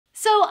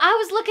So I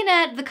was looking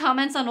at the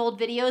comments on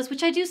old videos,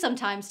 which I do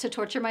sometimes to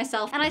torture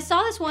myself, and I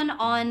saw this one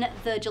on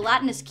the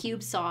Gelatinous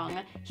Cube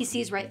song, He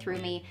Sees Right Through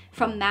Me,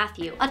 from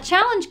Matthew. A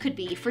challenge could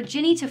be for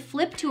Ginny to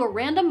flip to a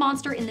random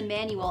monster in the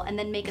manual and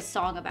then make a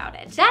song about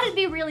it. That'd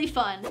be really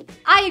fun.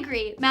 I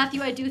agree,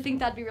 Matthew, I do think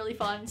that'd be really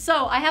fun.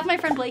 So I have my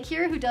friend Blake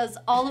here who does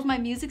all of my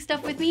music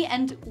stuff with me,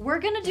 and we're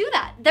gonna do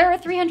that. There are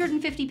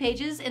 350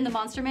 pages in the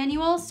monster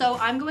manual, so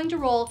I'm going to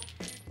roll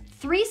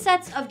 3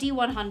 sets of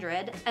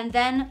D100 and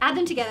then add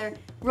them together,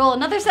 roll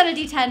another set of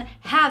D10,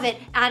 have it,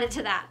 add it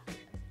to that.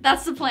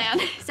 That's the plan.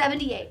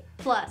 78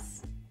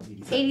 plus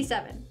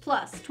 87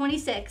 plus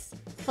 26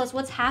 plus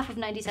what's half of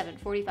 97?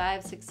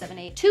 45, 6, 7,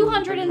 8,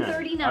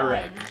 239. All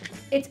right.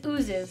 It's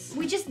oozes.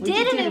 We just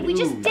did it. We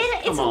just did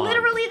it. It's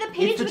literally the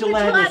page with the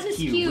gelatinous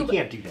cube. We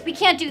can't do that. We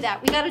can't do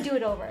that. We gotta do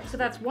it over. So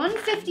that's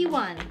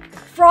 151.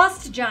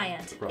 Frost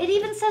Giant. It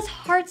even says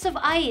Hearts of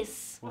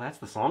Ice. Well, that's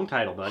the song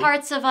title, buddy.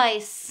 Hearts of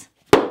Ice.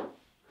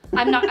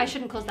 I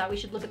shouldn't close that. We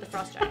should look at the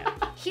Frost Giant.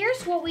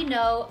 Here's what we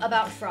know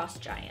about Frost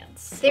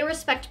Giants. They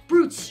respect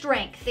brute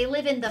strength. They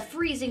live in the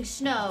freezing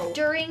snow.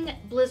 During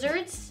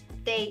blizzards,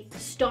 they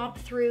stomp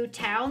through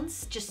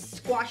towns, just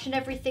squashing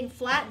everything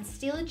flat and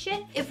stealing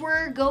shit. If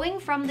we're going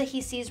from the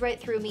He Sees Right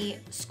Through Me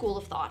school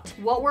of thought,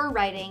 what we're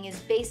writing is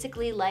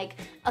basically like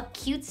a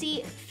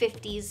cutesy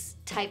 50s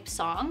type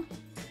song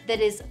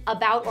that is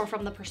about or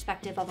from the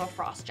perspective of a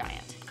frost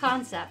giant.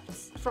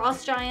 Concepts.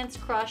 Frost giants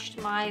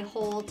crushed my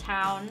whole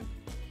town.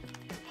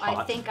 Hot.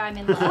 I think I'm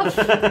in love.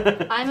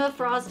 I'm a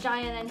frost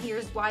giant and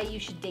here's why you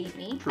should date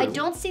me. True. I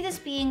don't see this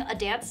being a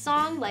dance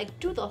song like,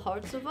 do the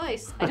Hearts of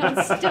Ice. I don't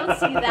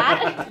see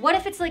that. What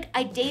if it's like,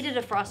 I dated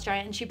a frost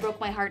giant and she broke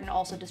my heart and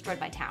also destroyed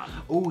my town?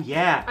 Oh,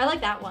 yeah. I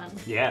like that one.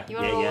 Yeah, You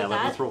wanna roll with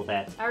that? Let's roll with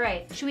that. All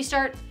right, should we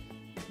start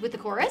with the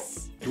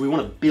chorus? Do we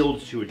want to build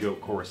to a joke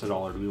chorus at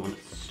all, or do we want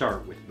to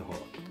start with the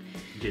hook?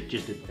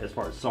 Just as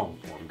far as song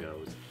form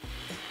goes.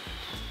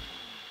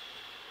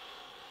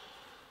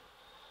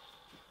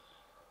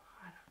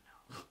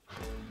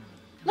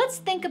 Let's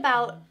think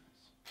about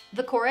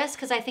the chorus,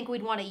 because I think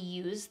we'd want to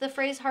use the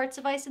phrase Hearts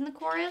of Ice in the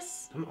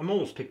chorus. I'm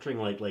almost picturing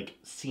like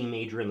C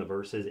major in the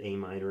verses, A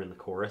minor in the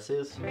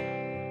choruses. And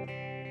then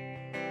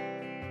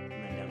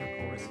down the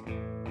chorus.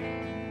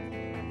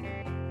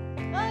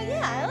 Oh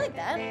yeah, I like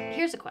that.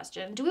 Here's a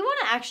question. Do we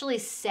want to actually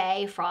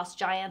say Frost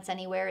Giants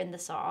anywhere in the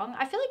song?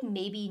 I feel like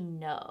maybe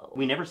no.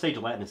 We never say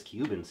gelatinous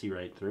cube and See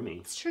Right Through Me.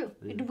 It's true.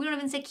 We don't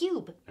even say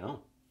cube.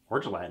 No.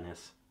 Or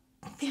gelatinous.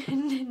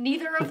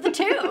 Neither of the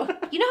two.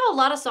 You know how a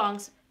lot of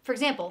songs, for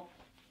example,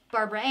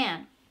 Barbara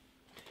Ann,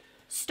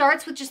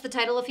 starts with just the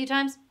title a few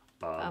times?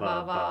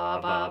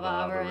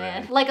 Barbara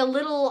Ann. Like a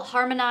little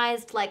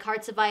harmonized, like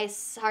Hearts of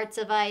Ice, Hearts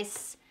of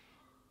Ice,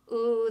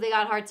 ooh, they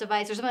got Hearts of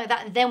Ice, or something like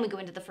that, and then we go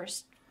into the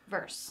first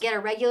verse. Get a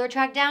regular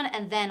track down,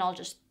 and then I'll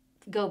just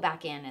go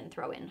back in and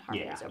throw in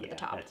harmonies over the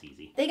top. That's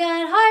easy. They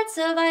got Hearts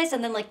of Ice,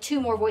 and then like 2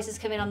 more voices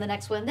come in on the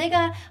next one. They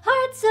got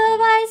Hearts of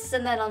Ice,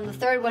 and then on the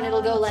third one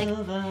it'll go like,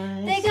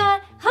 they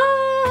got Hearts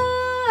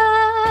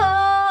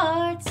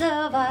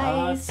of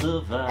Ice.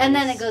 And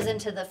then it goes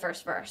into the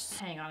first verse.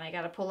 Hang on, I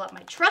gotta pull up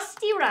my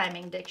trusty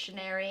rhyming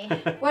dictionary.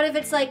 What if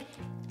it's like,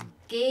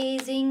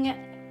 gazing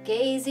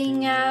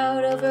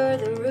out over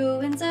the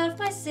ruins of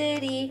my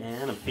city.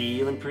 And I'm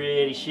feeling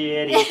pretty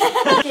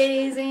shitty.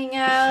 Gazing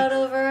out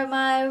over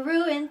my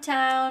ruined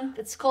town.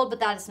 It's cold, but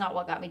that is not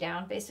what got me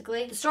down,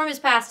 basically. The storm is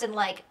past and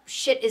like,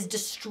 shit is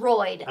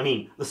destroyed. I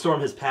mean, the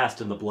storm has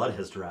passed and the blood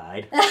has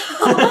dried.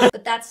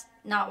 But that's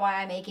not why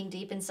I'm aching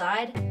deep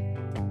inside.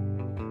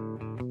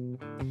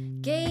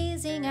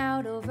 Gazing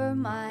out over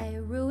my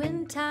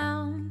ruined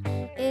town.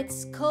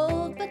 It's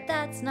cold, but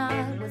that's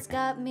not what's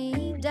got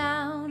me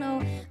down.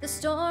 Oh, the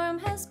storm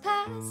has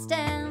passed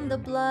and the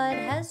blood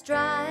has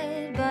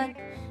dried, but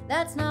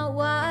that's not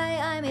why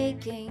I'm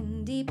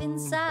aching deep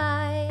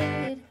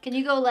inside. Can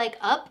you go like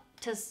up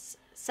to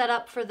set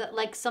up for the,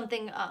 like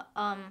something, I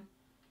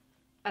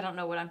don't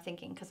know what I'm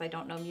thinking because I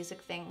don't know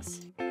music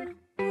things.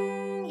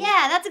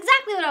 Yeah, that's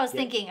exactly what I was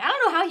thinking. I don't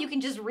know how you can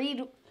just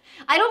read.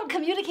 I don't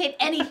communicate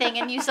anything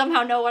and you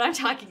somehow know what I'm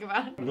talking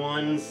about.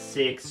 1,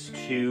 6,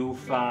 2,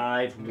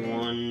 5,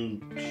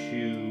 1,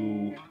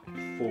 2,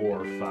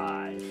 4,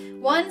 5.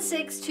 1,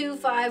 6, 2,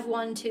 5,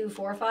 1, 2,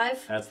 4,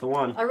 5. That's the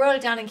one. I wrote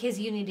it down in case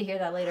you need to hear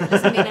that later. It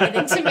doesn't mean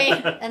anything to me.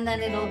 And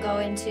then it'll go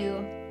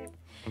into,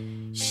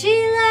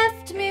 she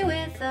left me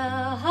with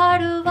a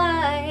heart of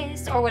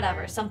ice, or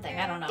whatever, something,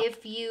 I don't know.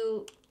 If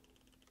you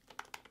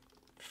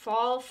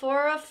fall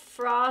for a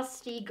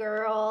frosty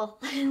girl.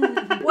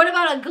 What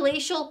about a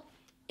glacial,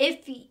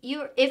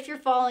 if you're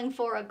falling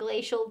for a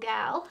glacial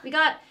gal? We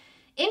got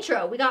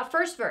intro, we got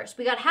first verse,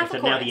 we got half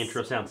a chorus. Now the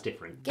intro sounds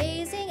different.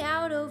 Gazing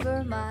out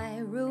over my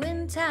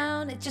ruined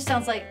town. It just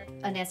sounds like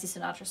a Nancy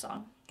Sinatra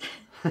song.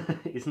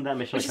 Isn't that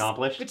mission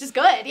accomplished? Which is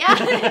good,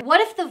 yeah. What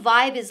if the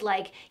vibe is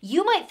like,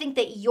 you might think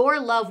that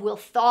your love will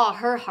thaw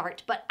her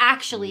heart, but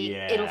actually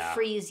it'll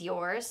freeze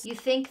yours. You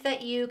think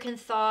that you can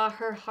thaw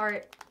her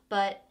heart,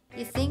 but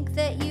you think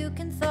that you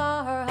can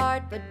thaw her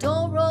heart, but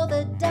don't roll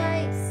the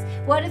dice.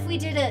 What if we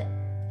did it?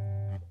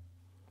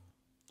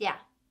 Yeah.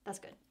 That's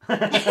good.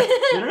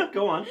 No,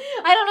 go on.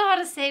 I don't know how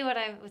to say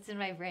what's in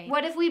my brain.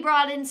 What if we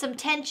brought in some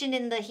tension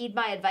in the heed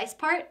my advice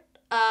part?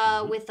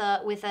 With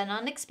an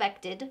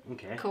unexpected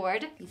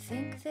chord. You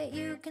think that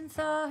you can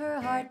thaw her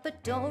heart,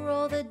 but don't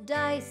roll the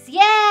dice. Yeah,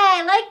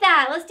 I like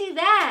that. Let's do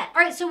that.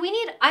 All right, so we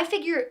need, I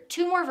figure,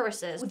 2 more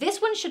verses. This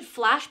one should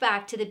flash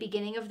back to the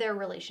beginning of their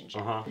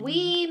relationship.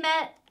 We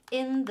met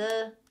in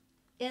the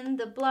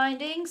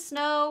blinding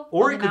snow.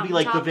 Or it could be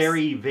like the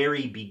very,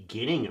 very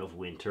beginning of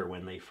winter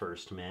when they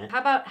first met. How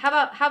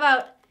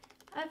about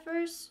at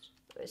first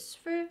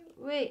whisper,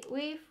 wait,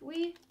 we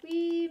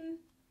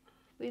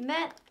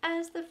met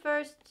as the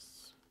first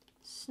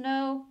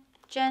snow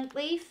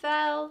gently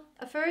fell.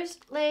 I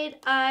first laid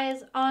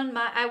eyes on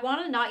my... I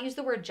want to not use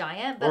the word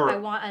giant, but I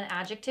want an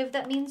adjective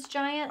that means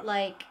giant,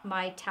 like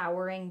my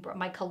towering,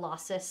 my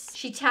colossus.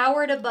 She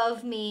towered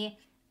above me.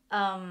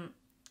 And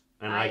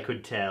I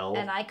could tell.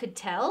 And I could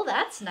tell.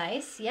 That's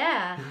nice.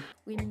 Yeah.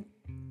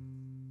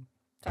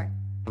 Sorry.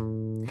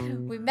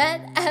 We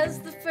met as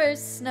the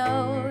first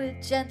snow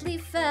gently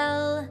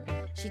fell.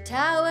 She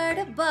towered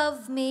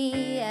above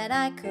me, and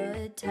I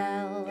could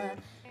tell.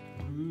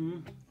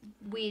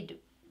 We'd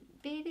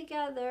be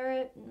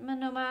together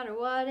no matter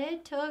what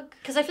it took.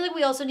 Because I feel like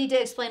we also need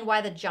to explain why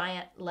the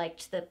giant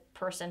liked the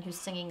person who's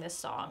singing this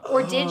song.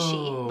 Or did she?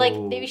 Like,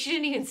 maybe she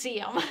didn't even see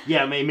him.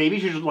 Yeah, maybe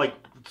she just, like,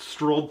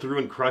 strolled through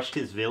and crushed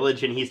his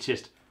village, and he's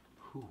just...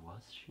 Who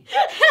was she?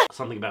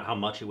 Something about how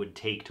much it would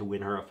take to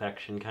win her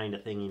affection kind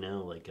of thing, you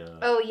know? Like,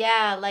 Oh,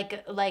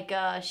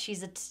 yeah,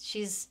 she's a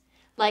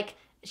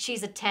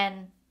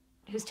 10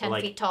 who's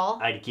 10 feet tall.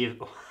 I'd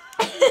give...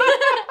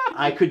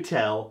 I could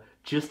tell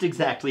just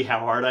exactly how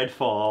hard I'd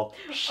fall.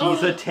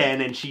 She's a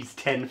 10 and she's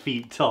 10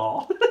 feet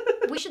tall.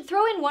 We should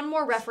throw in one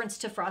more reference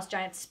to frost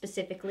giants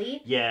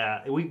specifically.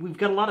 Yeah, we've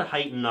got a lot of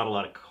height and not a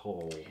lot of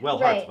cold. Well,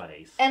 heart's about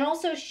ace. And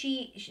also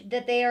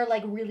that they are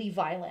like really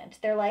violent.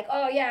 They're like,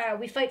 oh yeah,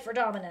 we fight for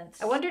dominance.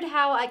 I wondered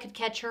how I could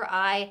catch her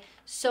eye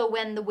so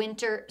when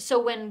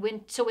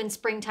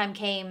springtime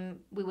came,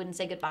 we wouldn't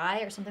say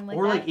goodbye or something like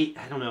that. Or like,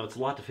 I don't know, it's a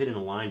lot to fit in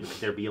a line, but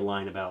could there be a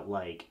line about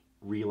like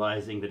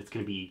realizing that it's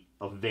going to be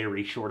a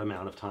very short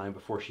amount of time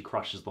before she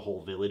crushes the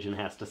whole village and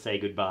has to say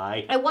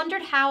goodbye? I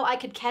wondered how I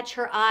could catch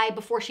her eye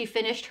before she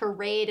finished her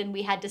raid and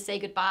we had to say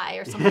goodbye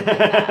or something like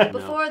that.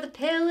 Before the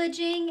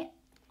pillaging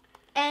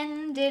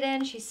ended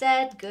and she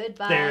said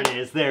goodbye. There it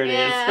is.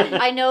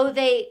 I know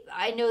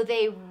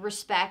they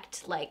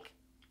respect like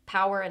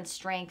power and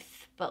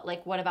strength, but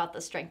like what about the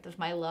strength of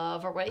my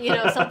love or what, you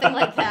know, something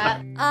like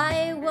that.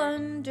 I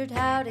wondered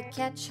how to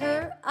catch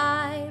her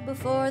eye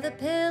before the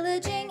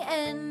pillaging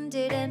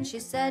ended and she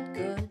said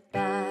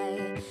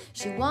goodbye.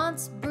 She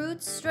wants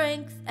brute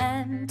strength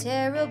and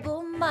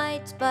terrible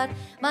might, but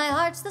my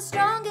heart's the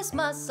strongest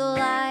muscle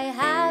I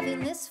have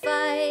in this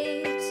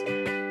fight.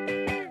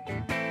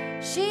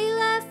 She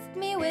left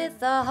me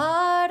with a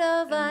heart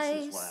of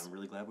ice. This is why I'm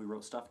really glad we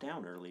wrote stuff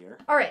down earlier.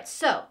 All right,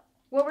 so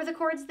what were the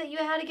chords that you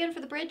had again for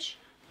the bridge?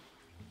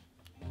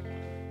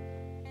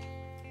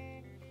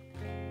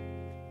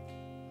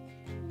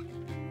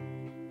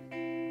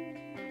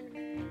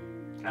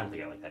 I don't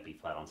think I like that B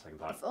flat on second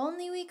thought. If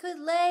only we could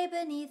lay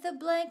beneath a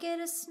blanket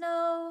of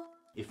snow.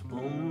 If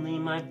only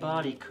my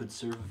body could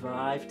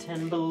survive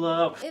 10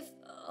 below. If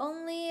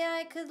only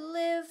I could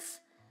live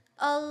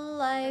a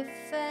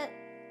life at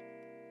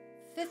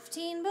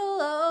 15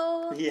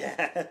 below.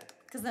 Yeah.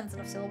 Because then it's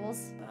enough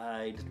syllables.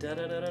 And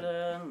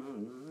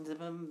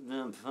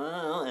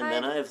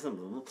then I have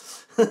some...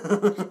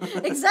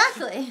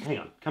 Exactly. Hang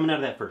on, coming out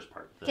of that first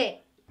part.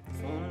 Okay.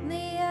 If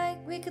only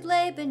we could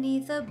lay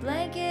beneath a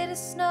blanket of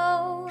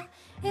snow.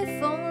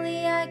 If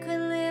only I could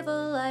live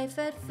a life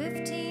at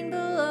 15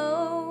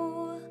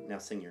 below. Now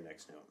sing your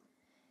next note.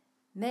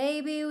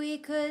 Maybe we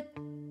could,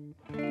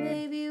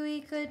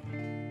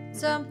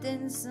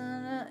 something,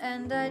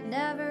 and I'd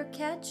never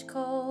catch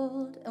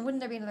cold. And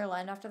wouldn't there be another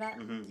line after that?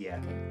 Yeah.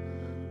 Okay.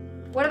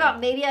 What about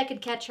maybe I could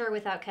catch her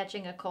without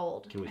catching a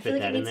cold? Can we I fit feel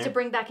like that it in needs there? to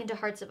bring back into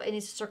hearts. It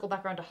needs to circle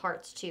back around to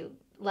hearts too.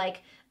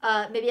 Like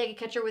maybe I could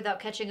catch her without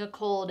catching a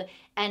cold,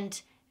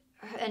 and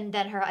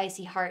then her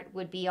icy heart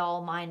would be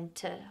all mine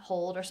to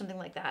hold, or something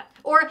like that.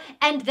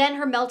 And then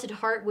her melted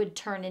heart would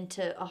turn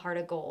into a heart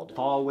of gold.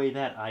 Thaw away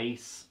that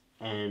ice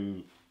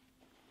and...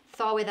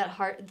 Thaw away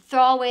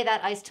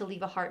that ice to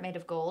leave a heart made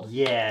of gold.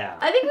 Yeah.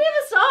 I think we have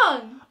a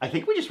song. I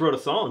think we just wrote a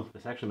song.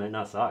 This actually might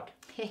not suck.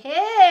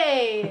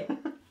 Hey.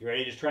 You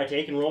ready to just try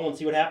take and roll and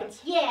see what happens?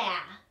 Yeah.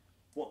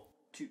 1,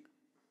 2.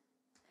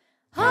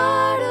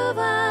 Heart of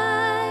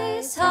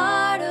ice,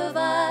 heart of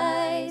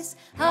ice,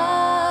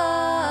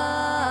 heart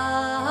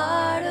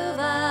of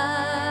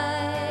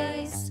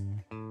ice.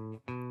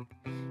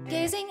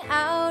 Gazing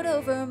out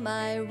over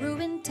my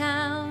ruined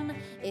town,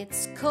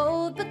 it's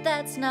cold, but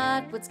that's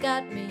not what's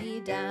got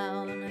me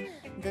down.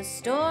 The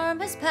storm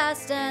has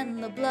passed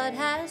and the blood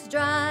has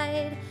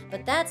dried,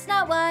 but that's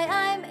not why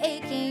I'm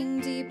aching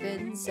deep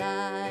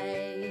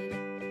inside.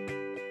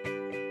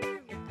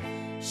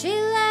 She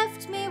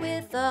left me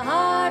with a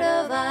heart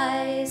of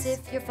ice.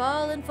 If you're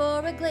falling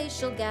for a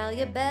glacial gal,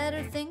 you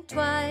better think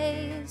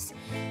twice.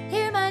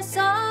 Hear my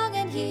song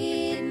and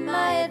heed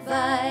my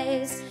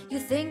advice. You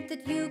think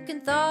that you can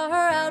thaw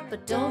her out,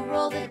 but don't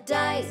roll the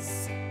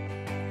dice.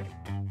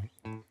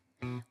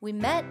 We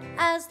met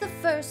as the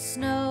first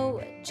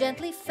snow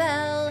gently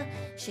fell.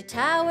 She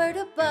towered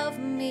above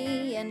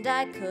me and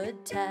I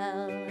could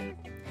tell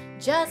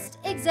just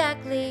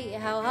exactly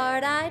how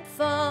hard I'd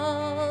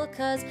fall,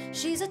 'cause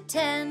she's a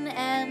 10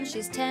 and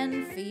she's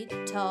 10 feet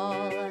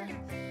tall.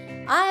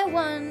 I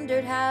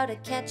wondered how to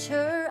catch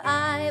her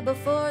eye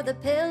before the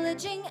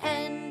pillaging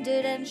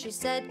ended and she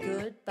said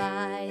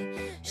goodbye.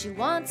 She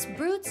wants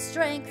brute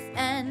strength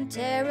and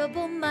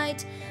terrible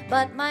might,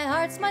 but my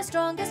heart's my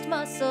strongest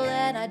muscle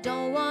and I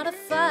don't want to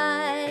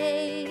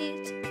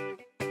fight.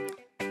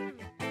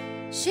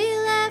 She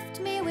left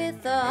me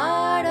with a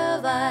heart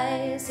of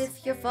ice.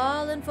 If you're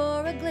falling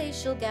for a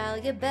glacial gal,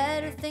 you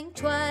better think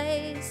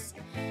twice.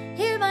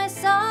 Hear my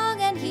song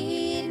and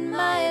heed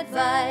my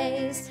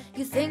advice.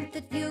 You think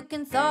that you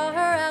can thaw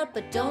her out,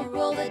 but don't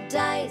roll the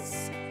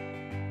dice.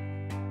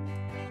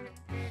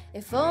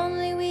 If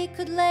only we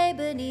could lay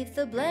beneath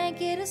a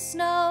blanket of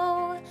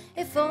snow.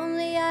 If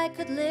only I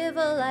could live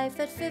a life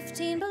at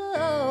 15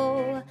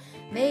 below.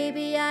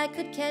 Maybe I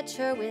could catch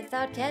her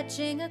without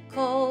catching a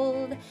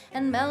cold,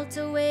 and melt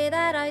away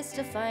that ice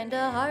to find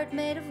a heart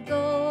made of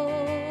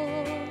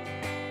gold.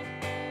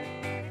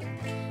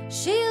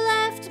 She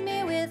left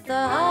me with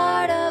a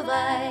heart of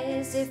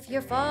ice. If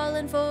you're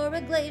falling for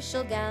a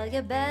glacial gal,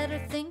 you better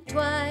think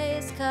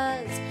twice,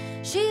 'cause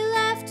she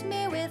left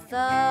me with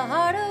a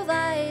heart of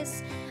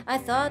ice. I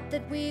thought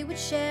that we would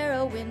share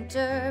a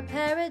winter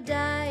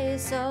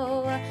paradise.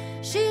 Oh,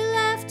 she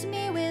left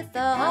me with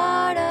a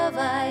heart of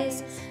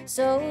ice.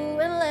 So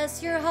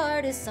unless your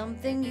heart is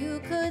something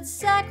you could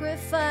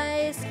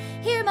sacrifice,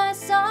 hear my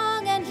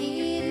song and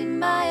heed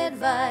my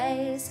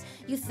advice.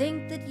 You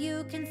think that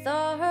you can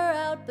thaw her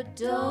out, but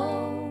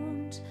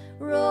don't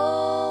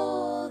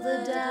roll the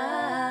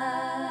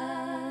dice.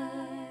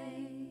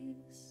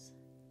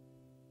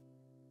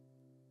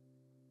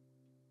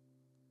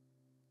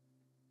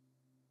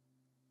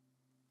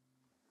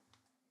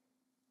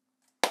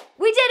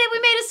 We did it! We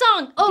made a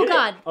song! Oh,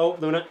 God. Oh,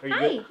 Luna, are you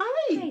good?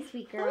 Hi. Hi,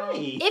 sweet girl.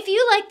 Hi. If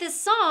you like this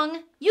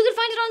song, you can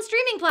find it on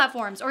streaming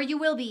platforms, or you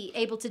will be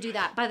able to do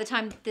that by the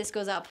time this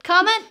goes up.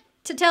 Comment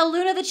to tell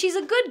Luna that she's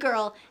a good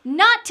girl,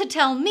 not to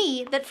tell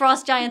me that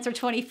frost giants are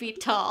 20 feet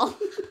tall.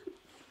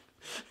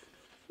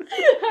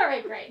 All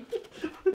right, great.